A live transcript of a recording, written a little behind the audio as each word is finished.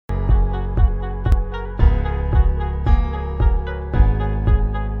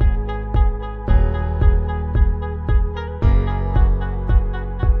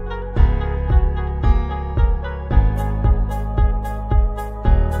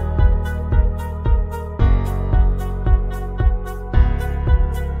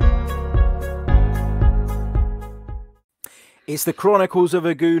It's the Chronicles of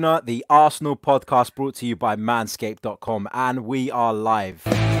a Gooner, the Arsenal podcast brought to you by Manscaped.com, and we are live.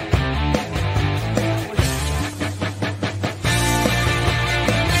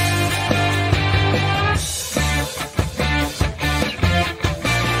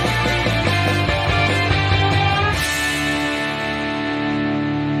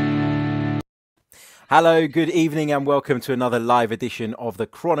 Hello, good evening and welcome to another live edition of the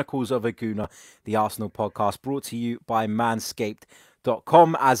Chronicles of a Gooner, the Arsenal podcast brought to you by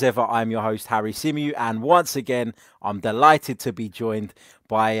Manscaped.com. As ever, I'm your host, Harry Simew, and once again, I'm delighted to be joined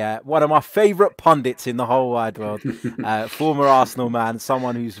by one of my favourite pundits in the whole wide world, former Arsenal man,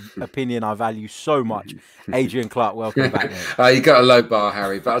 someone whose opinion I value so much, Adrian Clarke. Welcome back, mate. You got a low bar,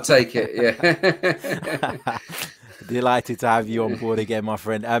 Harry, but I'll take it, yeah. Delighted to have you on board again, my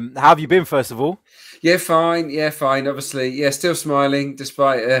friend. How have you been, first of all? Yeah, fine. Obviously, yeah, still smiling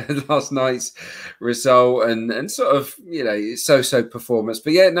despite last night's result and sort of, so-so performance.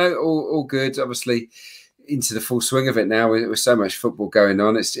 But yeah, no, all good. Obviously, into the full swing of it now with so much football going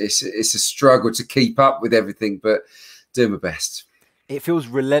on. It's a struggle to keep up with everything, but doing my best. It feels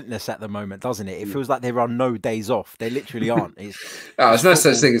relentless at the moment, doesn't it? It feels like there are no days off. There literally aren't. There's no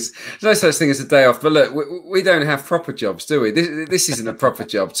such thing as a day off. But look, we don't have proper jobs, do we? This isn't a proper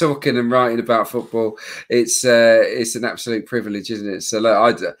job. Talking and writing about football, it's an absolute privilege, isn't it? So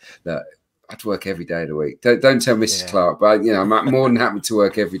look, I'd work every day of the week. Don't tell Mrs. Clarke, but I'm more than happy to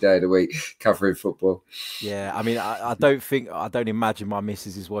work every day of the week covering football. Yeah, I mean, I don't imagine my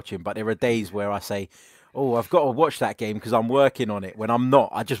missus is watching, but there are days where I say, oh, I've got to watch that game because I'm working on it. When I'm not,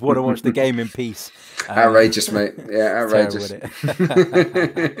 I just want to watch the game in peace. Outrageous, mate. Yeah, outrageous.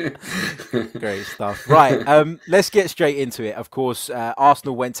 Great stuff. Right, let's get straight into it. Of course,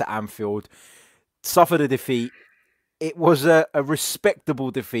 Arsenal went to Anfield, suffered a defeat. It was a respectable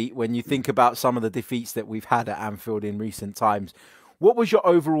defeat when you think about some of the defeats that we've had at Anfield in recent times. What was your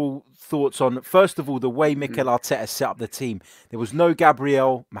overall thoughts on, first of all, the way Mikel Arteta set up the team? There was no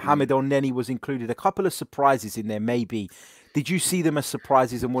Gabriel. Mohamed Elneny was included. A couple of surprises in there, maybe. Did you see them as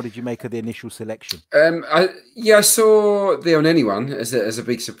surprises, and what did you make of the initial selection? I saw the Elneny one as a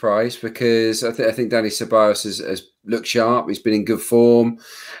big surprise because I think Dani Ceballos has looked sharp. He's been in good form.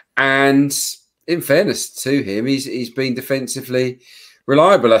 And in fairness to him, he's been defensively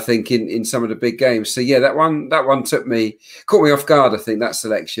reliable, I think, in some of the big games. So yeah, that one caught me off guard. I think that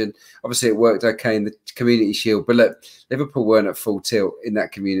selection. Obviously, it worked okay in the Community Shield, but look, Liverpool weren't at full tilt in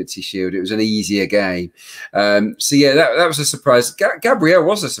that Community Shield. It was an easier game. So yeah, that was a surprise. Gabriel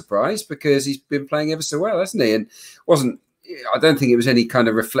was a surprise because he's been playing ever so well, hasn't he? And I don't think it was any kind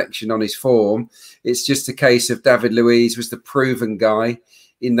of reflection on his form. It's just a case of David Luiz was the proven guy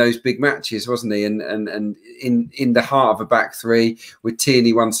in those big matches, wasn't he? And in the heart of a back three with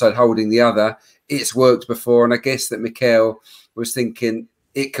Tierney one side holding the other, it's worked before. And I guess that Mikel was thinking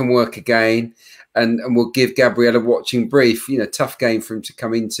it can work again, and we'll give Gabriel a watching brief. Tough game for him to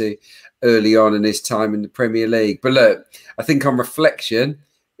come into early on in his time in the Premier League. But look, I think on reflection,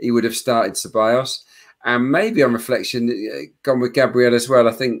 he would have started Ceballos, and maybe on reflection, gone with Gabriel as well.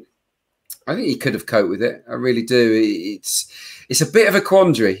 I think he could have coped with it. I really do. It's a bit of a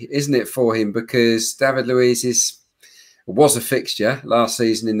quandary, isn't it, for him? Because David Luiz was a fixture last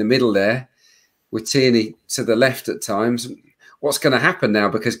season in the middle there, with Tierney to the left at times. What's going to happen now?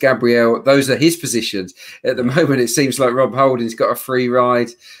 Because Gabriel, those are his positions. At the moment, it seems like Rob Holding's got a free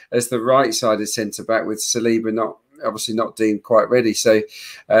ride as the right-sided centre-back, with Saliba obviously not deemed quite ready. So,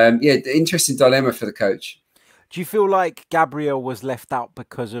 interesting dilemma for the coach. Do you feel like Gabriel was left out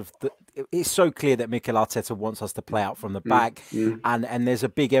because of it's so clear that Mikel Arteta wants us to play out from the back, and there's a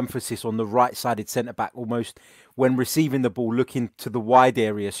big emphasis on the right-sided centre-back, almost when receiving the ball, looking to the wide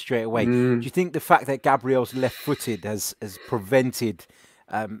area straight away. Do you think the fact that Gabriel's left-footed has prevented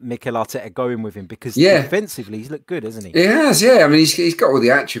Mikel Arteta going with him? Because defensively, he's looked good, hasn't he? He has, yeah. I mean, he's got all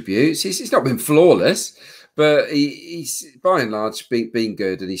the attributes. He's not been flawless, but he's by and large been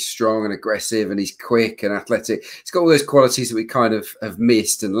good, and he's strong and aggressive, and he's quick and athletic. He's got all those qualities that we kind of have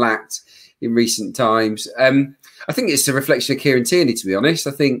missed and lacked in recent times. I think it's a reflection of Kieran Tierney, to be honest.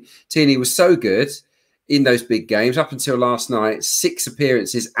 I think Tierney was so good in those big games up until last night. 6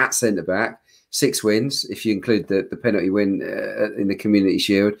 appearances at centre-back, 6 wins, if you include the penalty win in the Community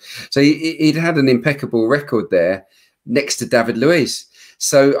Shield. So he'd had an impeccable record there next to David Luiz.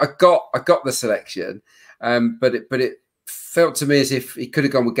 So I got the selection. But it felt to me as if he could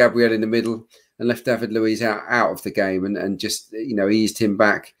have gone with Gabriel in the middle and left David Luiz out of the game and just eased him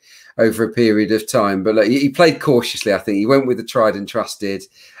back over a period of time. But look, he played cautiously. I think he went with the tried and trusted.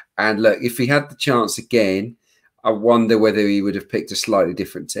 And look, if he had the chance again, I wonder whether he would have picked a slightly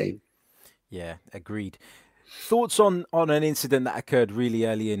different team. Yeah, agreed. thoughts on an incident that occurred really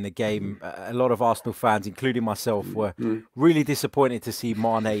early in the game. A lot of Arsenal fans, including myself, were really disappointed to see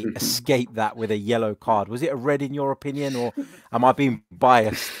Mane escape that with a yellow card. Was it a red in your opinion, or am I being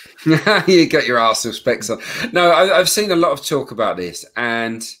biased? You got your Arsenal specs on. No, I've seen a lot of talk about this,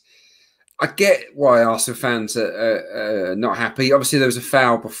 and I get why Arsenal fans are not happy. Obviously, there was a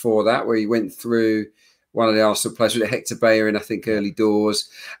foul before that where he went through one of the Arsenal players with a Hector Bayer, I think, early doors.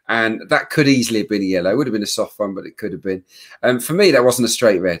 And that could easily have been a yellow. It would have been a soft one, but it could have been. For me, that wasn't a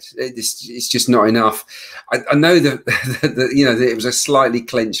straight red. It's just not enough. I know that, that it was a slightly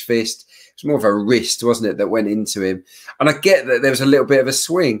clenched fist. It was more of a wrist, wasn't it, that went into him. And I get that there was a little bit of a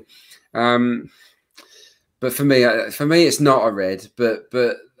swing. But for me, it's not a red. But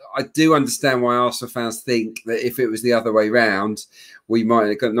I do understand why Arsenal fans think that if it was the other way round, we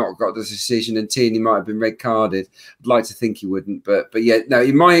might have not got the decision and Tierney might have been red carded. I'd like to think he wouldn't. But yeah, no,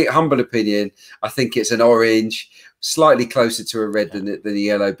 in my humble opinion, I think it's an orange, slightly closer to a red than a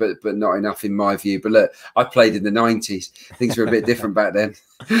yellow, but not enough in my view. But look, I played in the 90s. Things were a bit different back then.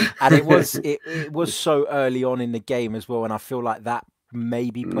 And it was so early on in the game as well. And I feel like that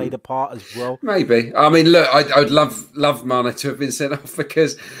maybe played a part as well. Maybe. I mean, look, I'd love Mane to have been sent off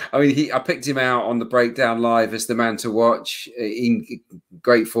because, I mean, I picked him out on the breakdown live as the man to watch in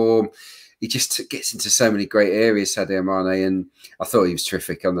great form. He just gets into so many great areas, Sadio Mane, and I thought he was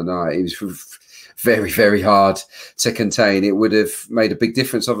terrific on the night. He was very, very hard to contain. It would have made a big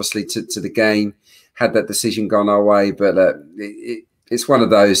difference, obviously, to the game had that decision gone our way, but it's one of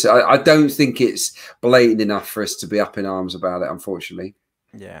those. I don't think it's blatant enough for us to be up in arms about it, unfortunately.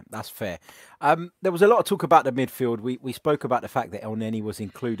 Yeah, that's fair. There was a lot of talk about the midfield. We spoke about the fact that El Neni was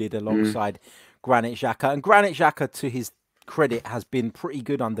included alongside Granit Xhaka. And Granit Xhaka, to his credit, has been pretty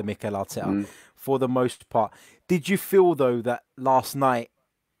good under Mikel Arteta for the most part. Did you feel, though, that last night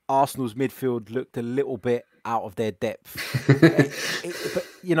Arsenal's midfield looked a little bit out of their depth? But,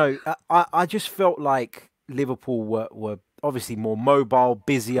 I just felt like Liverpool were obviously more mobile,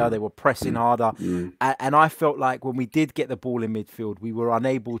 busier. They were pressing harder. And I felt like when we did get the ball in midfield, we were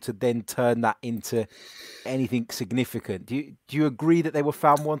unable to then turn that into anything significant. Do you agree that they were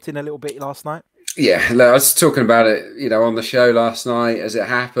found wanting a little bit last night? Yeah, look, I was talking about it, on the show last night as it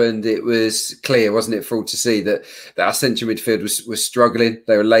happened. It was clear, wasn't it, for all to see that our central midfield was struggling.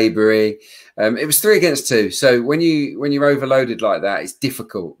 They were labouring. It was 3 against 2. So when you're overloaded like that, it's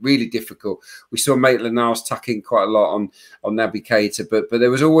difficult, really difficult. We saw Maitland-Niles tucking quite a lot on Naby Keita, but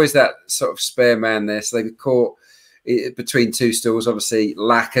there was always that sort of spare man there. So they were caught between two stools. Obviously,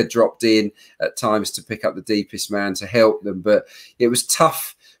 Laka dropped in at times to pick up the deepest man to help them, but it was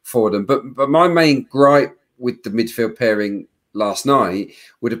tough for them. But my main gripe with the midfield pairing last night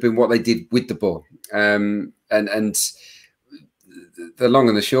would have been what they did with the ball. And the long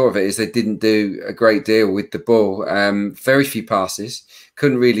and the short of it is they didn't do a great deal with the ball. Very few passes,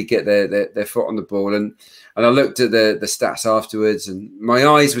 couldn't really get their foot on the ball. And I looked at the stats afterwards, and my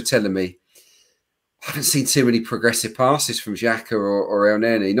eyes were telling me I haven't seen too many progressive passes from Xhaka or El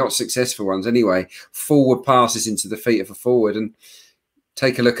Neni, not successful ones anyway. Forward passes into the feet of a forward. And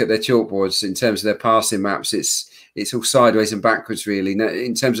take a look at their chalkboards in terms of their passing maps. It's all sideways and backwards, really.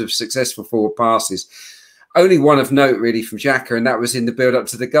 In terms of successful forward passes, only one of note, really, from Xhaka, and that was in the build-up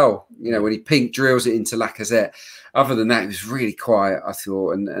to the goal. When he pink drills it into Lacazette. Other than that, it was really quiet, I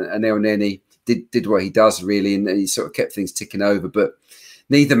thought. And El Neni did what he does, really, and he sort of kept things ticking over. But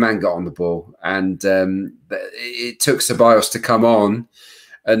neither man got on the ball. And it took Ceballos to come on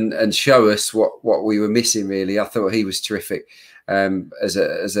and show us what we were missing, really. I thought he was terrific. As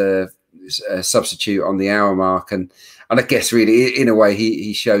a substitute on the hour mark, and I guess really in a way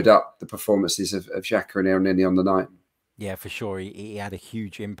he showed up the performances of Xhaka and El Neni on the night. Yeah, for sure. He had a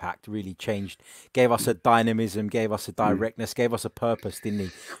huge impact, really changed, gave us a dynamism, gave us a directness, gave us a purpose, didn't he?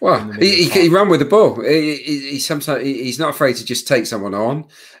 Well, he ran with the ball. Sometimes he's not afraid to just take someone on.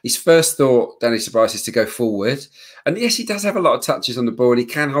 His first thought, Danny Ceballos, is to go forward. And yes, he does have a lot of touches on the ball and he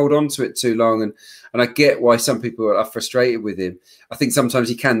can hold on to it too long. And I get why some people are frustrated with him. I think sometimes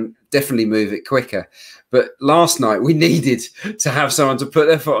he can definitely move it quicker. But last night, we needed to have someone to put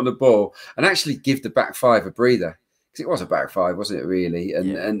their foot on the ball and actually give the back five a breather. Because it was a back five, wasn't it, really?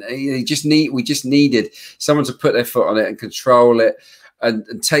 And we just needed someone to put their foot on it and control it and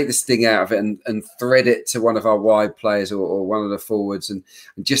take the sting out of it and thread it to one of our wide players or one of the forwards and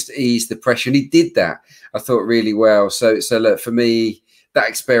just ease the pressure. And he did that, I thought, really well. So look, for me, that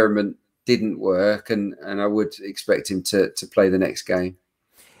experiment didn't work, and I would expect him to play the next game.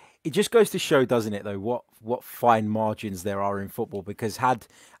 It just goes to show, doesn't it, though, what fine margins there are in football, because had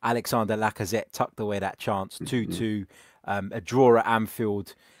Alexander Lacazette tucked away that chance, 2-2, a draw at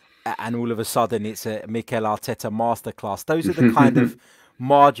Anfield, and all of a sudden it's a Mikel Arteta masterclass. Those are the kind of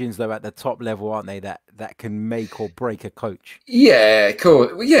margins, though, at the top level, aren't they? That can make or break a coach. Yeah, cool.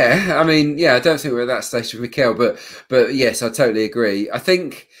 Well, yeah, I mean, yeah, I don't think we're at that stage with Mikel, but yes, I totally agree. I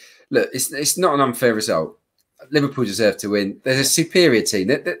think, look, it's not an unfair result. Liverpool deserve to win. They're a superior team.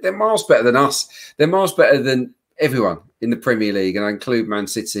 They're miles better than us. They're miles better than everyone in the Premier League, and I include Man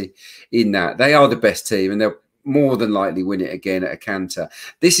City in that. They are the best team, and they'll more than likely win it again at a canter.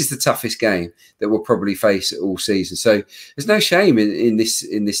 This is the toughest game that we'll probably face all season. So there's no shame in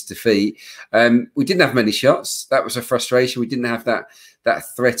this defeat. We didn't have many shots. That was a frustration. We didn't have that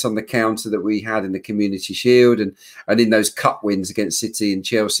threat on the counter that we had in the Community Shield, and in those cup wins against City and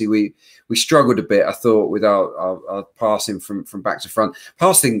Chelsea. We struggled a bit, I thought, with our passing from back to front,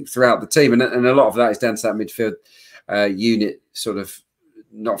 passing throughout the team, and a lot of that is down to that midfield unit sort of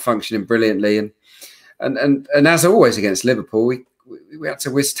not functioning brilliantly. And as always against Liverpool, we had to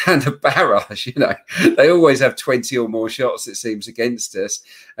withstand a barrage. You know, they always have 20 or more shots, it seems, against us,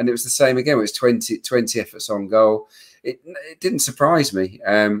 and it was the same again. It was 20 efforts on goal. It didn't surprise me.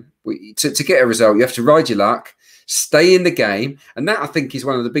 To get a result, you have to ride your luck, stay in the game, and that I think is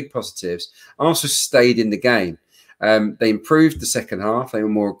one of the big positives. And also stayed in the game. They improved the second half. They were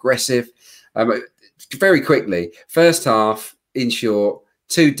more aggressive. Very quickly, first half, in short,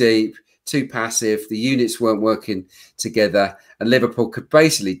 too deep, too passive. The units weren't working together, and Liverpool could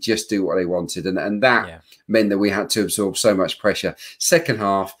basically just do what they wanted, and that meant that we had to absorb so much pressure. Second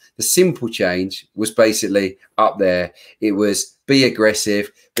half, the simple change was basically up there. It was be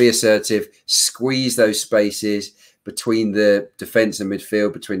aggressive, be assertive, squeeze those spaces between the defence and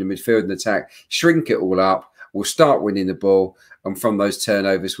midfield, between the midfield and attack, shrink it all up. We'll start winning the ball, and from those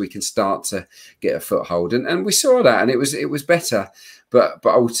turnovers, we can start to get a foothold. And we saw that, and it was better. But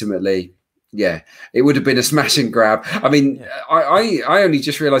ultimately, yeah, it would have been a smash and grab. I mean, I only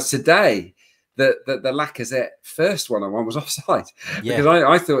just realised today that the Lacazette first one-on-one was offside, because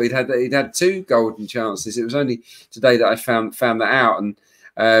I thought he'd had two golden chances. It was only today that I found that out.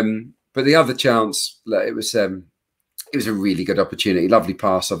 And but the other chance, it was a really good opportunity, lovely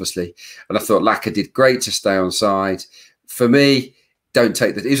pass, obviously. And I thought Lacazette did great to stay on side. For me, don't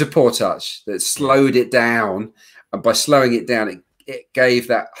take that. It was a poor touch that slowed it down, and by slowing it down, it gave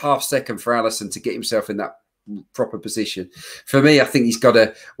that half second for Alisson to get himself in that proper position. For me, I think he's got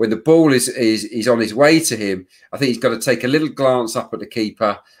to, when the ball is on his way to him, I think he's got to take a little glance up at the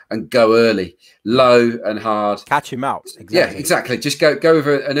keeper and go early, low and hard. Catch him out. Exactly. Yeah, exactly. Just go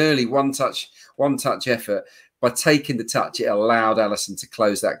over an early one touch effort. By taking the touch, it allowed Alisson to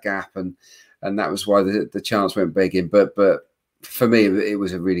close that gap, and that was why the chance went begging. But for me, it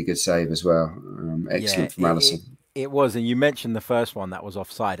was a really good save as well. Excellent from Alisson. It was, and you mentioned the first one that was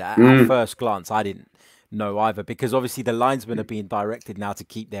offside. At first glance, I didn't know either, because obviously the linesmen are being directed now to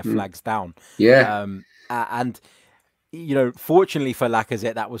keep their flags down. Yeah. And, you know, fortunately for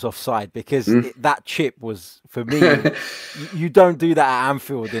Lacazette, that was offside, because that chip was, for me, you don't do that at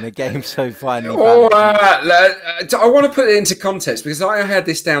Anfield in a game so finely. I want to put it into context, because I had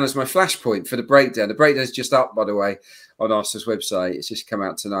this down as my flashpoint for the breakdown. The breakdown is just up, by the way, on Arsenal's website. It's just come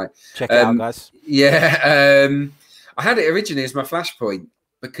out tonight. Check it out, guys. Yeah. I had it originally as my flashpoint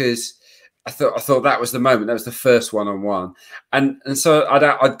because I thought that was the moment. That was the first one-on-one, and so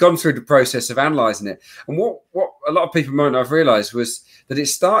I'd gone through the process of analysing it. And what a lot of people might not have realised was that it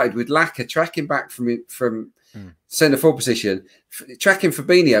started with Lacazette tracking back from centre forward position, tracking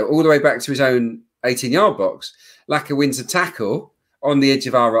Fabinho all the way back to his own 18-yard box. Lacazette wins a tackle on the edge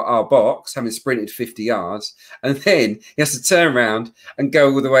of our box, having sprinted 50 yards, and then he has to turn around and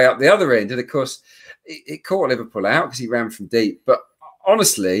go all the way up the other end. And of course, it caught Liverpool out because he ran from deep. But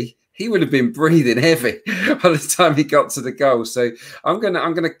honestly, he would have been breathing heavy by the time he got to the goal. So I'm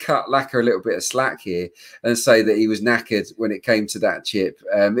gonna cut Lacazette a little bit of slack here and say that he was knackered when it came to that chip.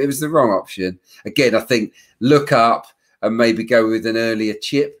 It was the wrong option. Again, I think look up and maybe go with an earlier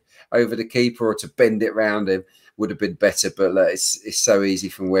chip over the keeper, or to bend it round him would have been better. But it's so easy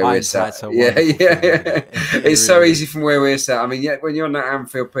from where we're sat. It's so easy from where we're sat. I mean, when you're on that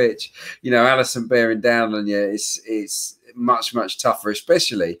Anfield pitch, you know, Alisson bearing down on you, it's much tougher,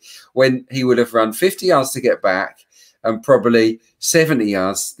 especially when he would have run 50 yards to get back and probably 70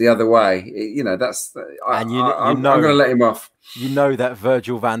 yards the other way. You know, I'm going to let him off. you know that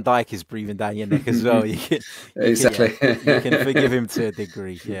Virgil van Dijk is breathing down your neck as well. Exactly. You can forgive him to a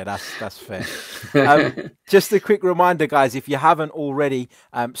degree. Yeah, that's fair. Just a quick reminder, guys, if you haven't already,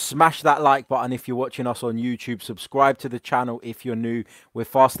 smash that like button if you're watching us on YouTube. Subscribe to the channel if you're new. We're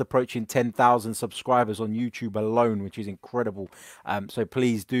fast approaching 10,000 subscribers on YouTube alone, which is incredible. So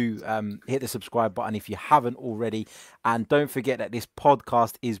please do hit the subscribe button if you haven't already. And don't forget that this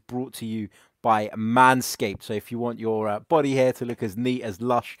podcast is brought to you by Manscaped. So if you want your body hair to look as neat, as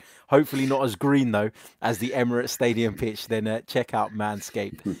lush, hopefully not as green though as the Emirates Stadium pitch, then check out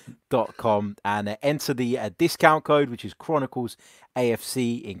manscaped.com and enter the discount code, which is Chronicles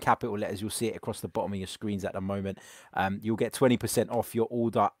AFC in capital letters. You'll see it across the bottom of your screens at the moment. You'll get 20% off your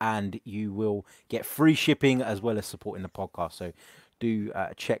order and you will get free shipping as well as supporting the podcast. So do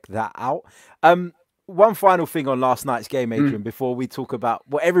check that out. One final thing on last night's game, Adrian, before we talk about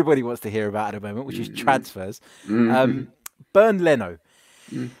what everybody wants to hear about at the moment, which is transfers. Bernd Leno.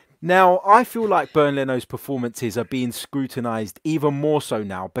 Now, I feel like Bernd Leno's performances are being scrutinised even more so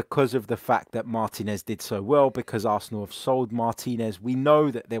now because of the fact that Martinez did so well, because Arsenal have sold Martinez. We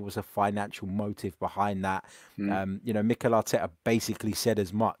know that there was a financial motive behind that. You know, Mikel Arteta basically said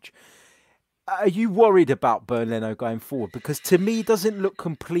as much. Are you worried about Bernd Leno going forward? Because to me, he doesn't look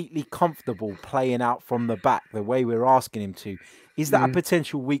completely comfortable playing out from the back the way we're asking him to. Is that a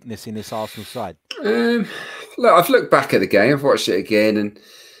potential weakness in this Arsenal side? Look, I've looked back at the game. I've watched it again,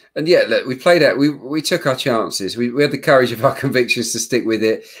 and yeah, look, we played out. We took our chances. We had the courage of our convictions to stick with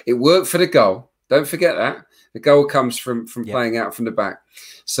it. It worked for the goal. Don't forget that the goal comes from playing out from the back.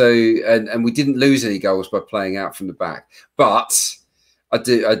 So and we didn't lose any goals by playing out from the back, but I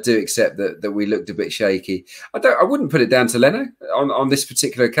do accept that we looked a bit shaky. I wouldn't put it down to Leno on this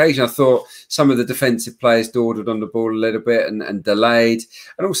particular occasion. I thought some of the defensive players dawdled on the ball a little bit and delayed,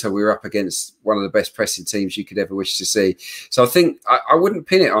 and also we were up against one of the best pressing teams you could ever wish to see. So I think I wouldn't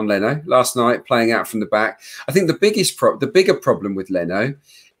pin it on Leno last night playing out from the back. I think the bigger problem with Leno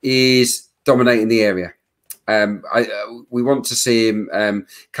is dominating the area. We want to see him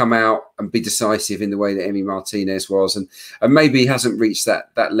come out and be decisive in the way that Emi Martinez was, and maybe he hasn't reached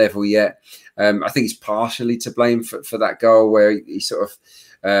that level yet. I think he's partially to blame for that goal where he sort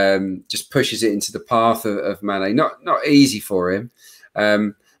of just pushes it into the path of Mane. Not easy for him,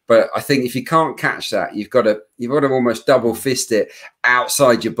 but I think if you can't catch that, you've got to almost double fist it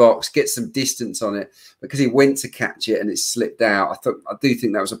outside your box, get some distance on it, because he went to catch it and it slipped out. I do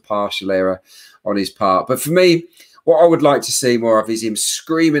think that was a partial error on his part. But for me, what I would like to see more of is him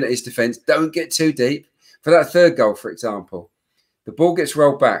screaming at his defence, don't get too deep. For that third goal, for example, the ball gets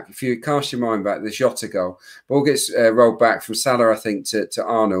rolled back. If you cast your mind back, the Jota goal, ball gets rolled back from Salah, I think, to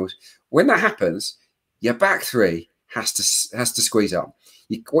Arnold. When that happens, your back three has to squeeze up.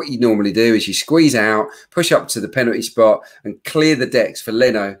 What you normally do is you squeeze out, push up to the penalty spot and clear the decks for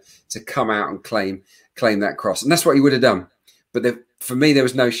Leno to come out and claim that cross. And that's what he would have done. But for me, there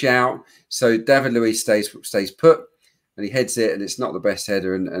was no shout. So David Luiz stays put and he heads it, and it's not the best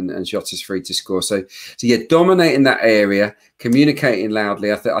header, and Jota's free to score. So yeah, dominating that area, communicating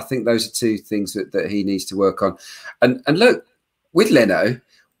loudly. I think those are two things that he needs to work on. And look, with Leno,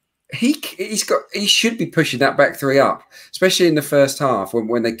 he should be pushing that back three up, especially in the first half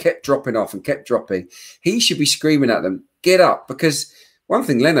when they kept dropping off and kept dropping. He should be screaming at them, get up, because one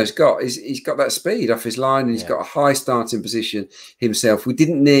thing Leno's got is he's got that speed off his line, and he's got a high starting position himself. We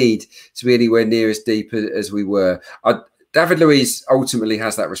didn't need to be anywhere near as deep as we were. David Luiz ultimately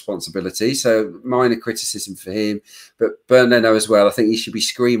has that responsibility, so minor criticism for him. But Bernd Leno as well, I think he should be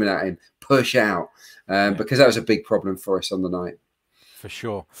screaming at him, push out, because that was a big problem for us on the night. For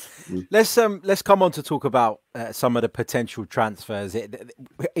sure. Let's come on to talk about some of the potential transfers.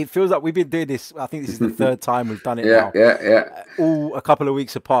 It feels like we've been doing this. I think this is the third time we've done it now. Yeah. All a couple of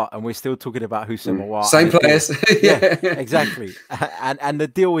weeks apart, and we're still talking about Houssem Aouar. Same players. Yeah, exactly. And the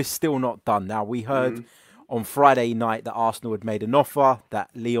deal is still not done. Now, we heard on Friday night that Arsenal had made an offer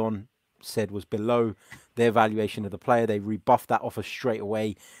that Lyon said was below their valuation of the player. They rebuffed that offer straight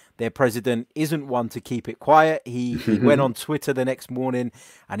away. Their president isn't one to keep it quiet. He went on Twitter the next morning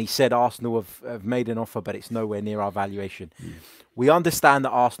and he said Arsenal have made an offer, but it's nowhere near our valuation. We understand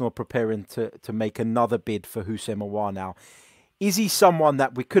that Arsenal are preparing to make another bid for Houssem Aouar now. Is he someone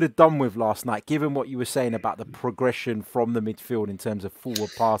that we could have done with last night, given what you were saying about the progression from the midfield in terms of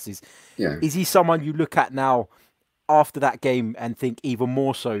forward passes? Yeah. Is he someone you look at now after that game and think even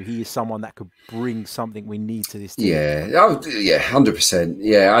more so he is someone that could bring something we need to this team. Yeah, oh, yeah, 100%.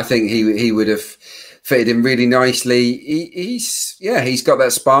 Yeah, I think he would have fitted in really nicely. He's got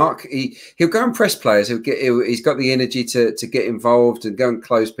that spark. He'll go and press players. He's got the energy to get involved and go and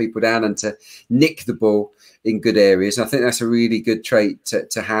close people down and to nick the ball in good areas. I think that's a really good trait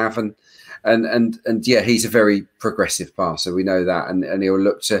to have. And yeah, he's a very progressive passer. We know that, and he'll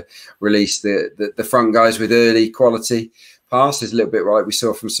look to release the front guys with early quality passes, a little bit like we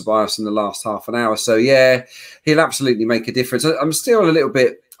saw from Ceballos in the last half an hour. So yeah, he'll absolutely make a difference. I'm still a little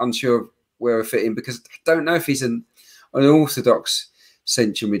bit unsure of where I fit in because I don't know if he's an orthodox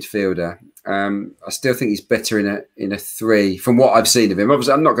central midfielder. I still think he's better in a 3 from what I've seen of him.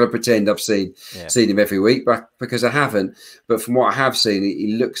 Obviously, I'm not going to pretend I've seen him every week, but because I haven't. But from what I have seen,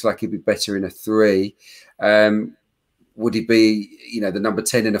 he looks like he'd be better in a 3. Would he be, the number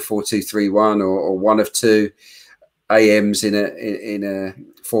 10 in a 4-2-3-1 or one of two AMs in a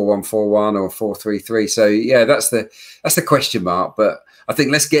 4-1-4-1 or 4-3-3? So yeah, that's the question mark. But I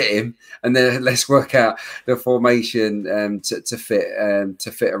think let's get him and then let's work out the formation to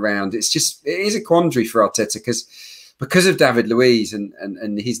fit around. It is a quandary for Arteta because of David Luiz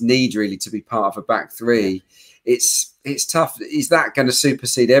and his need really to be part of a back 3. It's tough. Is that going to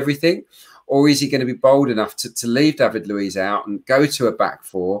supersede everything, or is he going to be bold enough to leave David Luiz out and go to a back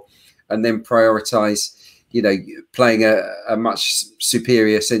 4 and then prioritise playing a much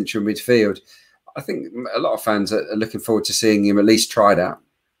superior central midfield? I think a lot of fans are looking forward to seeing him at least try that.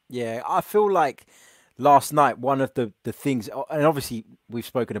 Yeah, I feel like last night, one of the things, and obviously we've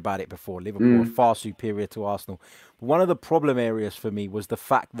spoken about it before, Liverpool are far superior to Arsenal. But one of the problem areas for me was the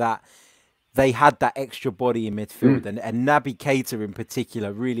fact that they had that extra body in midfield, and Naby Keita in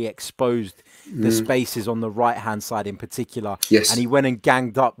particular really exposed the spaces on the right-hand side in particular. Yes. And he went and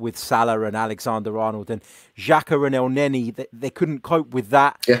ganged up with Salah and Alexander-Arnold. And Xhaka and El Neni, they couldn't cope with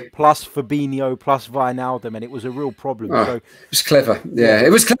that, plus Fabinho, plus Wijnaldum, and it was a real problem. So it was clever. Yeah,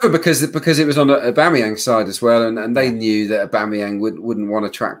 it was clever because it was on Aubameyang's side as well, and they knew that Aubameyang wouldn't want to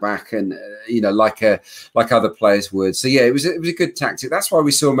track back and, like other players would. So yeah, it was a good tactic. That's why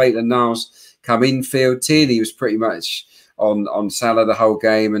we saw Maitland-Niles come infield. Tierney was pretty much on Salah the whole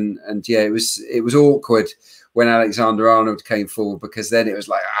game, and yeah, it was awkward when Alexander-Arnold came forward because then it was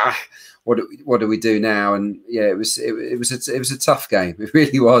like, what do we do now? And yeah, it was a tough game. It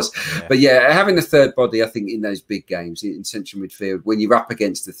really was. Yeah. But yeah, having a third body, I think, in those big games in central midfield when you're up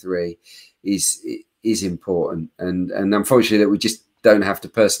against the 3 is important, and unfortunately that we just don't have the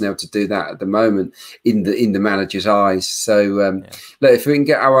personnel to do that at the moment in the manager's eyes. So look, if we can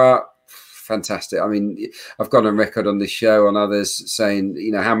get our fantastic. I mean, I've gone on record on this show, on others,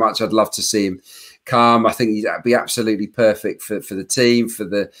 saying, how much I'd love to see him come. I think he'd be absolutely perfect for the team, for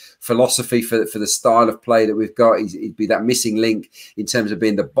the philosophy, for the style of play that we've got. He'd be that missing link in terms of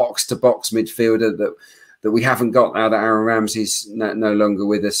being the box-to-box midfielder that we haven't got now that Aaron Ramsey's no longer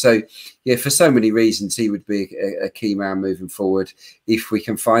with us. So, yeah, for so many reasons, he would be a key man moving forward if we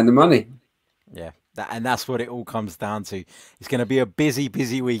can find the money. Yeah. And that's what it all comes down to. It's going to be a busy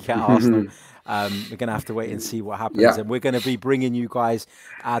week at Arsenal. We're going to have to wait and see what happens. Yeah. And we're going to be bringing you guys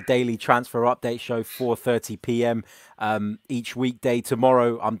our daily transfer update show, 4:30 p.m. Each weekday.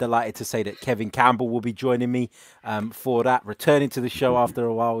 Tomorrow, I'm delighted to say that Kevin Campbell will be joining me for that. Returning to the show after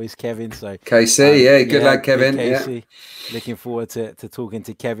a while is Kevin. So KC, good lad, Kevin. KC. Looking forward to talking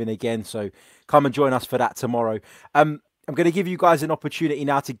to Kevin again. So come and join us for that tomorrow. I'm going to give you guys an opportunity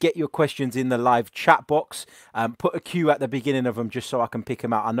now to get your questions in the live chat box. Put a Q at the beginning of them just so I can pick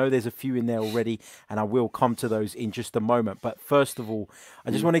them out. I know there's a few in there already, and I will come to those in just a moment. But first of all,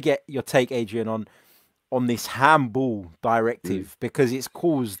 I just want to get your take, Adrian, on this handball directive, because it's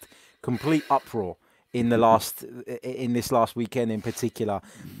caused complete uproar in this last weekend in particular.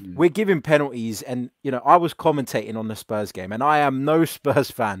 We're giving penalties, and I was commentating on the Spurs game, and I am no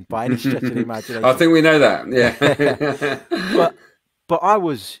Spurs fan by any stretch of the imagination. I think we know that, yeah. but I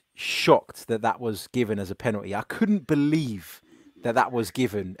was shocked that was given as a penalty. I couldn't believe that was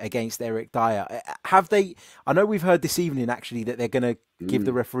given against Eric Dyer. Have they? I know we've heard this evening actually that they're going to give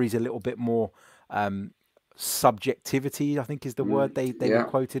the referees a little bit more subjectivity, I think is the word they were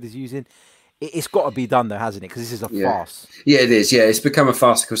quoted as using. It's got to be done though, hasn't it? Because this is a farce. Yeah, it is. Yeah, it's become a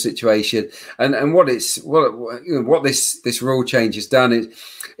farcical situation, and what this rule change has done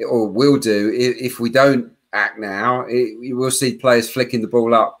or will do if we don't act now, you will see players flicking the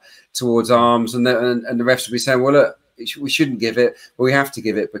ball up towards arms, and the refs will be saying, "Well, look, we shouldn't give it, but we have to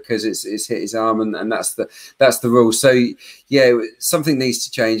give it because it's hit his arm, and that's the rule." So yeah, something needs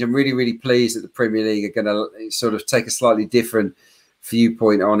to change. I'm really pleased that the Premier League are going to sort of take a slightly different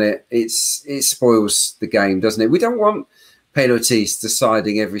viewpoint on it, it spoils the game, doesn't it? We don't want penalties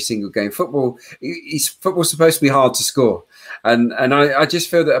deciding every single game. Football's supposed to be hard to score, and I just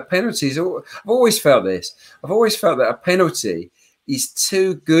feel that a penalty is. I've always felt this. I've always felt that a penalty is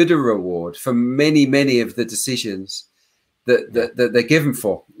too good a reward for many of the decisions that they're given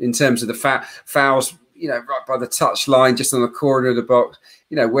for, in terms of the fouls, right by the touch line, just on the corner of the box,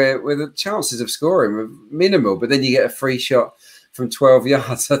 where the chances of scoring are minimal, but then you get a free shot from 12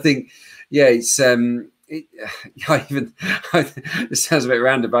 yards. I think, it's it sounds a bit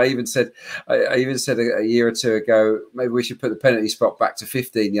random, but I even said a year or two ago, maybe we should put the penalty spot back to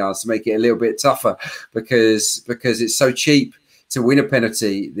 15 yards to make it a little bit tougher, because it's so cheap to win a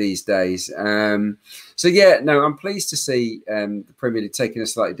penalty these days. I'm pleased to see the Premier League taking a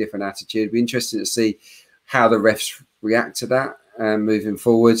slightly different attitude. It'll be interesting to see how the refs react to that moving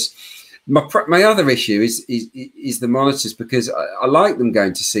forwards. My other issue is the monitors, because I like them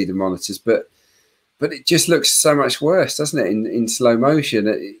going to see the monitors, but it just looks so much worse, doesn't it, in slow motion?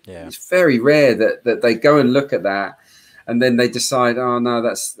 It's very rare that they go and look at that and then they decide, oh no,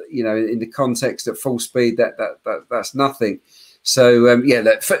 that's, in the context at full speed, that's nothing. So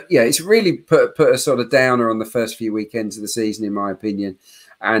it's really put a sort of downer on the first few weekends of the season, in my opinion.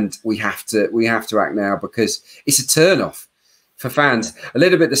 And we have to act now, because it's a turn off for fans. A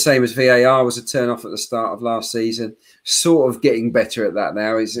little bit the same as VAR was a turn off at the start of last season. Sort of getting better at that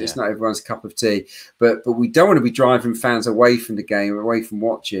now. It's not everyone's cup of tea, but we don't want to be driving fans away from the game, away from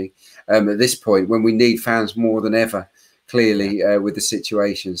watching at this point, when we need fans more than ever, clearly, with the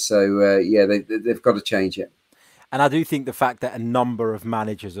situation. So they've got to change it. And I do think the fact that a number of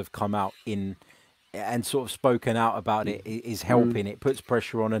managers have come out and sort of spoken out about it is helping. It puts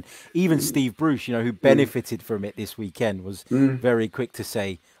pressure on. And even Steve Bruce, who benefited from it this weekend, was very quick to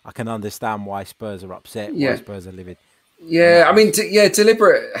say, I can understand why Spurs are upset, why Spurs are livid. Yeah, I mean,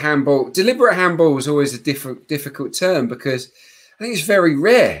 deliberate handball. Deliberate handball is always a difficult term, because I think it's very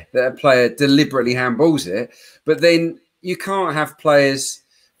rare that a player deliberately handballs it. But then you can't have players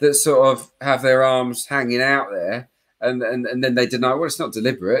that sort of have their arms hanging out there, and then they deny, well, it's not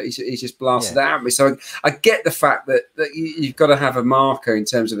deliberate. He's just blasted that at me. So I get the fact that you've got to have a marker in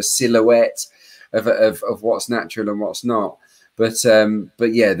terms of a silhouette of what's natural and what's not. But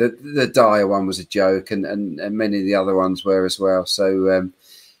the Dyer one was a joke, and many of the other ones were as well. So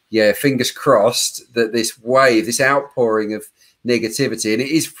fingers crossed that this wave, this outpouring of negativity, and it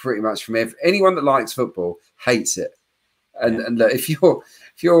is pretty much from anyone that likes football hates it. And look, if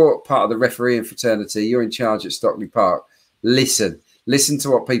you're part of the refereeing fraternity, you're in charge at Stockley Park, listen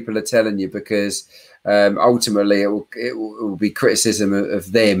to what people are telling you, because ultimately it will be criticism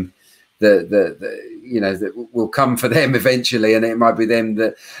of them that will come for them eventually, and it might be them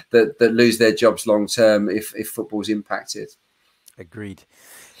that lose their jobs long term if football's impacted. Agreed.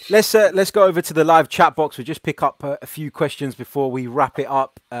 Let's go over to the live chat box. We'll just pick up a few questions before we wrap it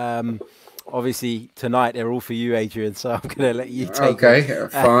up. Obviously, tonight they're all for you, Adrian, so I'm going to let you take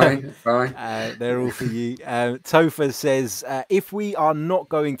it. Fine. They're all for you. Topher says, if we are not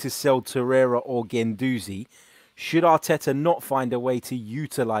going to sell Torreira or Guendouzi, should Arteta not find a way to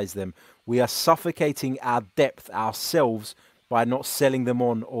utilise them? We are suffocating our depth ourselves by not selling them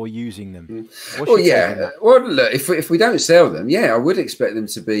on or using them. Well, look, if we don't sell them, I would expect them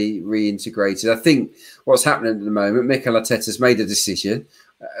to be reintegrated. I think what's happening at the moment, Mikel Arteta's made a decision,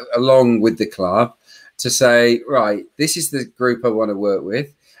 along with the club, to say, right, this is the group I want to work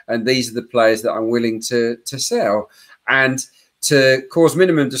with, and these are the players that I'm willing to sell, and to cause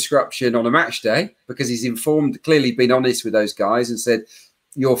minimum disruption on a match day, because he's clearly been honest with those guys and said,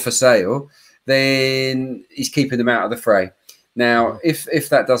 you're for sale, then he's keeping them out of the fray. Now, if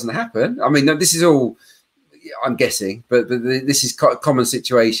that doesn't happen, I mean, this is all, I'm guessing, but this is common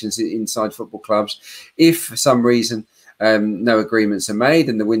situations inside football clubs. If for some reason no agreements are made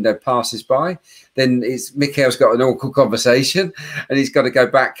and the window passes by, then Mikel's got an awkward conversation, and he's got to go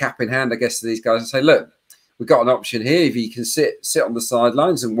back cap in hand, I guess, to these guys and say, look, we've got an option here. If you can sit on the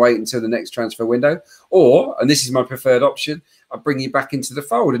sidelines and wait until the next transfer window, or, and this is my preferred option, I'll bring you back into the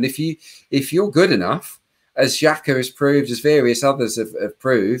fold. And if you're good enough, as Xhaka has proved, as various others have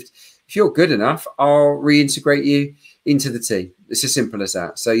proved, if you're good enough, I'll reintegrate you into the team. It's as simple as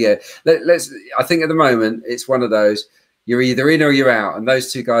that. So I think at the moment it's one of those, you're either in or you're out, and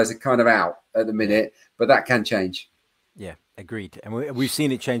those two guys are kind of out at the minute, but that can change. Yeah, Agreed. And we've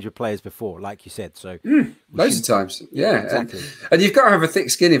seen it change with players before, like you said. So loads of times. Yeah, exactly. And you've got to have a thick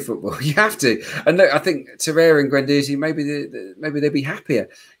skin in football. You have to. And look, I think Torreira and Guendouzi, maybe they'd be happier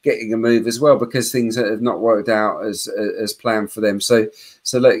getting a move as well, because things have not worked out as planned for them. So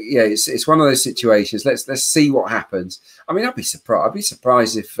look, yeah, it's one of those situations. Let's see what happens. I mean, I'd be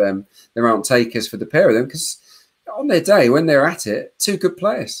surprised if there aren't takers for the pair of them, because on their day, when they're at it, two good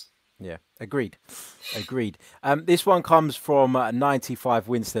players. Yeah, agreed. This one comes from 95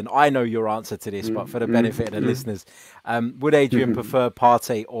 Winston. I know your answer to this, but for the benefit of the listeners, would Adrian prefer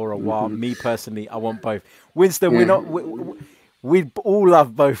Partey or Aouar? Me personally, I want both. Winston, we all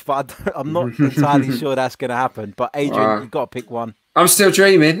love both, but I'm not entirely sure that's going to happen. But Adrian, you've got to pick one. I'm still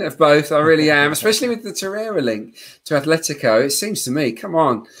dreaming of both. I really am, especially with the Torreira link to Atletico. It seems to me, come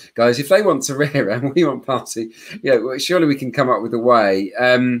on, guys, if they want Torreira and we want Partey, well, surely we can come up with a way.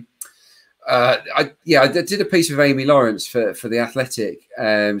 I did a piece with Amy Lawrence for the Athletic.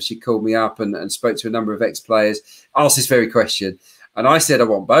 She called me up and spoke to a number of ex-players, asked this very question, and I said I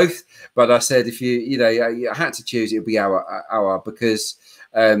want both. But I said if I had to choose, it would be Aouar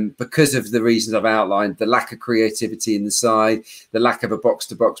because of the reasons I've outlined: the lack of creativity in the side, the lack of a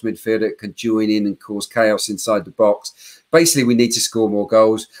box-to-box midfielder that can join in and cause chaos inside the box. Basically, we need to score more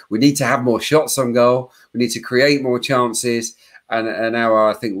goals. We need to have more shots on goal. We need to create more chances. And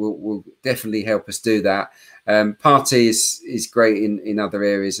Aouar, I think, will definitely help us do that. Partey is great in other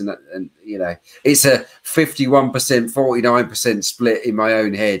areas, and it's a 51%, 49% split in my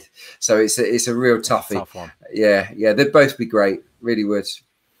own head. So it's a real toughie. Tough one. Yeah, they'd both be great. Really would.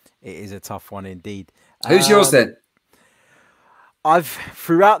 It is a tough one indeed. Who's yours then?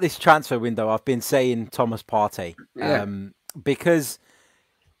 Throughout this transfer window, I've been saying Thomas Partey, because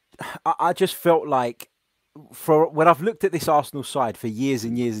I just felt like, when I've looked at this Arsenal side for years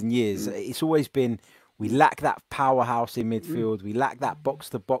and years and years, it's always been, we lack that powerhouse in midfield. We lack that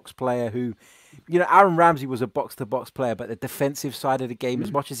box-to-box player who, Aaron Ramsey was a box-to-box player, but the defensive side of the game,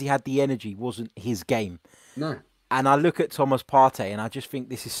 as much as he had the energy, wasn't his game. No. And I look at Thomas Partey and I just think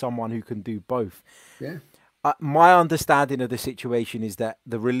this is someone who can do both. Yeah. My understanding of the situation is that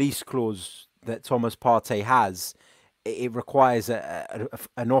the release clause that Thomas Partey has, it requires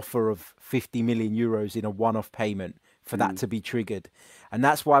an offer of 50 million euros in a one-off payment for that to be triggered. And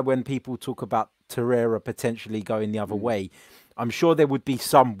that's why when people talk about Torreira potentially going the other way, I'm sure there would be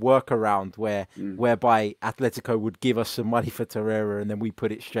some workaround whereby Atletico would give us some money for Torreira and then we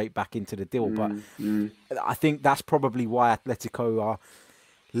put it straight back into the deal. But I think that's probably why Atletico are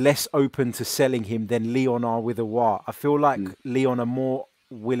less open to selling him than Lyon are with Aouar. I feel like Lyon are more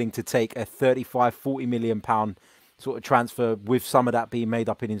willing to take a 35, 40 million pound sort of transfer, with some of that being made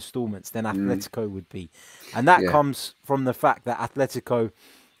up in installments, than Atletico would be. And that comes from the fact that Atletico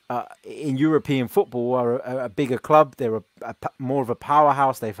in European football are a bigger club. They're more of a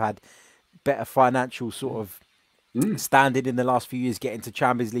powerhouse. They've had better financial sort of standing in the last few years, getting to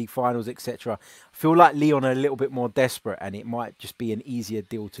Champions League finals, etc. I feel like Lyon are a little bit more desperate, and it might just be an easier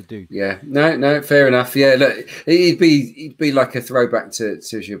deal to do. Yeah, no, fair enough. Yeah, look, he'd be like a throwback to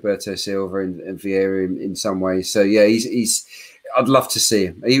Gilberto Silva and Vieira in some ways. So yeah, he's I'd love to see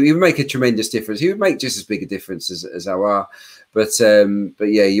him. He would make a tremendous difference. He would make just as big a difference as Aouar. But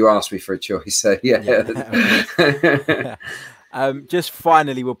yeah, you asked me for a choice, so yeah. Just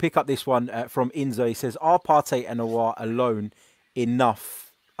finally, we'll pick up this one from Inzo. He says, are Partey and Aouar alone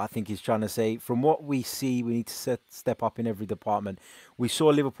enough? I think he's trying to say, from what we see, we need to step up in every department. We saw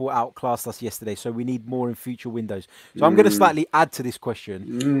Liverpool outclass us yesterday, so we need more in future windows. So I'm going to slightly add to this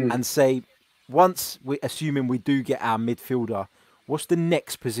question and say, assuming we do get our midfielder, what's the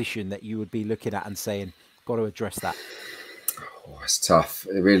next position that you would be looking at and saying, got to address that? Oh, it's tough.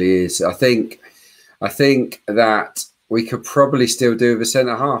 It really is. I think that we could probably still do with a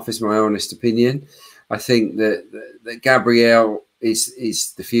centre half, is my honest opinion. I think that Gabriel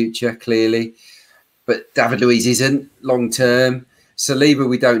is the future, clearly, but David Luiz isn't long term. Saliba,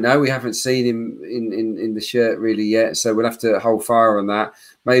 we don't know. We haven't seen him in the shirt really yet, so we'll have to hold fire on that.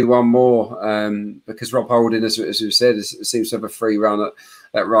 Maybe one more, because Rob Holding, as we've said, seems to have a free run at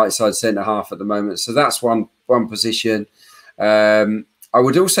that right side centre half at the moment. So that's one position. I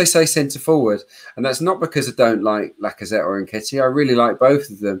would also say centre forward, and that's not because I don't like Lacazette or Nketiah. I really like both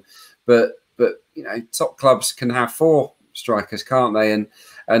of them, but top clubs can have four strikers, can't they?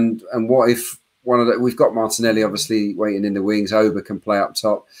 And what if we've got Martinelli obviously waiting in the wings. Oba can play up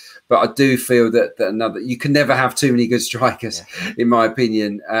top, but I do feel that you can never have too many good strikers, in my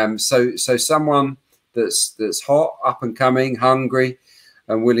opinion. So someone that's hot, up and coming, hungry,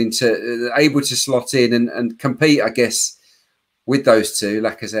 and willing to able to slot in and compete, I guess, with those two,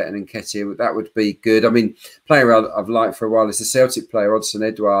 Lacazette and Nketiah, that would be good. I mean, player I've liked for a while is the Celtic player Odsonne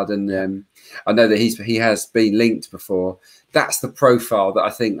Edouard, and I know that he has been linked before. That's the profile that I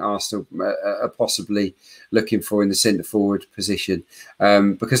think Arsenal are possibly looking for in the centre forward position.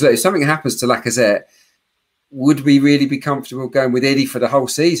 Because look, if something happens to Lacazette, would we really be comfortable going with Eddie for the whole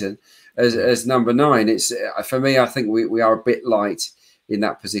season as number 9? It's for me. I think we are a bit light in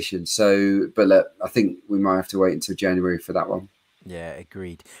that position. So, but look, I think we might have to wait until January for that one. Yeah,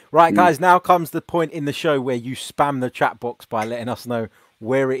 agreed. Right, guys, now comes the point in the show where you spam the chat box by letting us know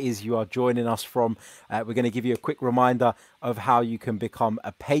where it is you are joining us from. We're going to give you a quick reminder of how you can become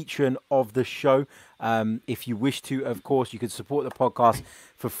a patron of the show. If you wish to, of course, you can support the podcast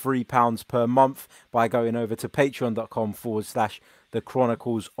for £3 per month by going over to patreon.com/The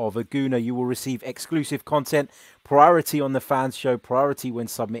Chronicles of Aguna. You will receive exclusive content, priority on the fans show, priority when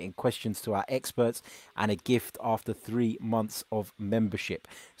submitting questions to our experts, and a gift after 3 months of membership.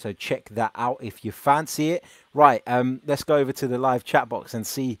 So check that out if you fancy it. Right, let's go over to the live chat box and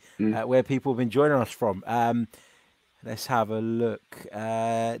see where people have been joining us from. Let's have a look.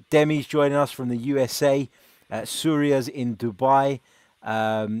 Demi's joining us from the USA. Surya's in Dubai.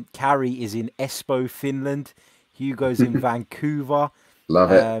 Carrie is in Espoo, Finland. Hugo's in Vancouver.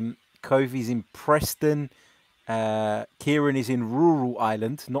 Love it. Kofi's in Preston. Kieran is in Rural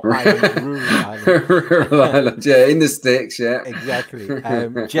Island, not Ireland, Rural Island. Rural Island, yeah, in the sticks, yeah. Exactly.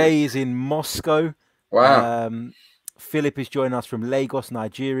 Jay is in Moscow. Wow. Philip is joining us from Lagos,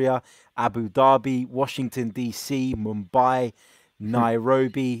 Nigeria, Abu Dhabi, Washington, DC, Mumbai,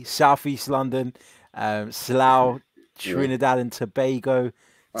 Nairobi, Southeast London, Slough, Trinidad and Tobago,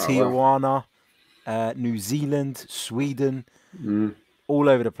 Tijuana, New Zealand, Sweden, all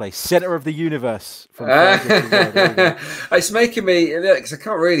over the place. Center of the universe. From it's making me, because I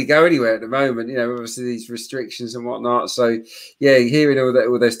can't really go anywhere at the moment, you know, obviously these restrictions and whatnot. So, yeah, hearing all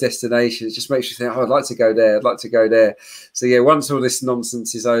those destinations just makes you think, oh, I'd like to go there. I'd like to go there. So, yeah, once all this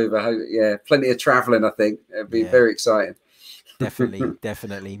nonsense is over, yeah, plenty of traveling, I think. It'd be very exciting. Definitely,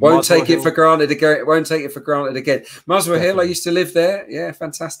 definitely. Won't take it for granted again. Won't take it for granted again. Muswell Hill, I used to live there. Yeah,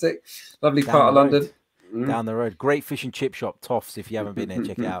 fantastic. Lovely part of London. Down the road. Great fish and chip shop, Toffs. If you haven't been there,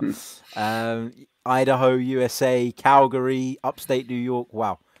 check it out. Idaho, USA, Calgary, upstate New York.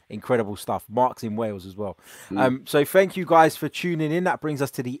 Wow, incredible stuff. Mark's in Wales as well. So thank you guys for tuning in. That brings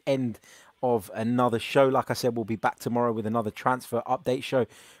us to the end of another show. Like I said, we'll be back tomorrow with another transfer update show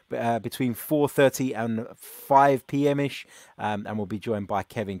between 4:30 and 5 p.m. ish, and we'll be joined by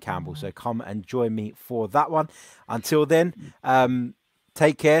Kevin Campbell. So come and join me for that one. Until then,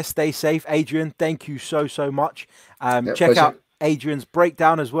 take care, stay safe. Adrian, thank you so much. Check out Adrian's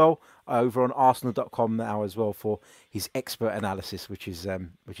breakdown as well over on Arsenal.com now as well for his expert analysis, which is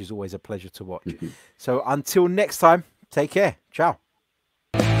always a pleasure to watch. So until next time, take care. Ciao.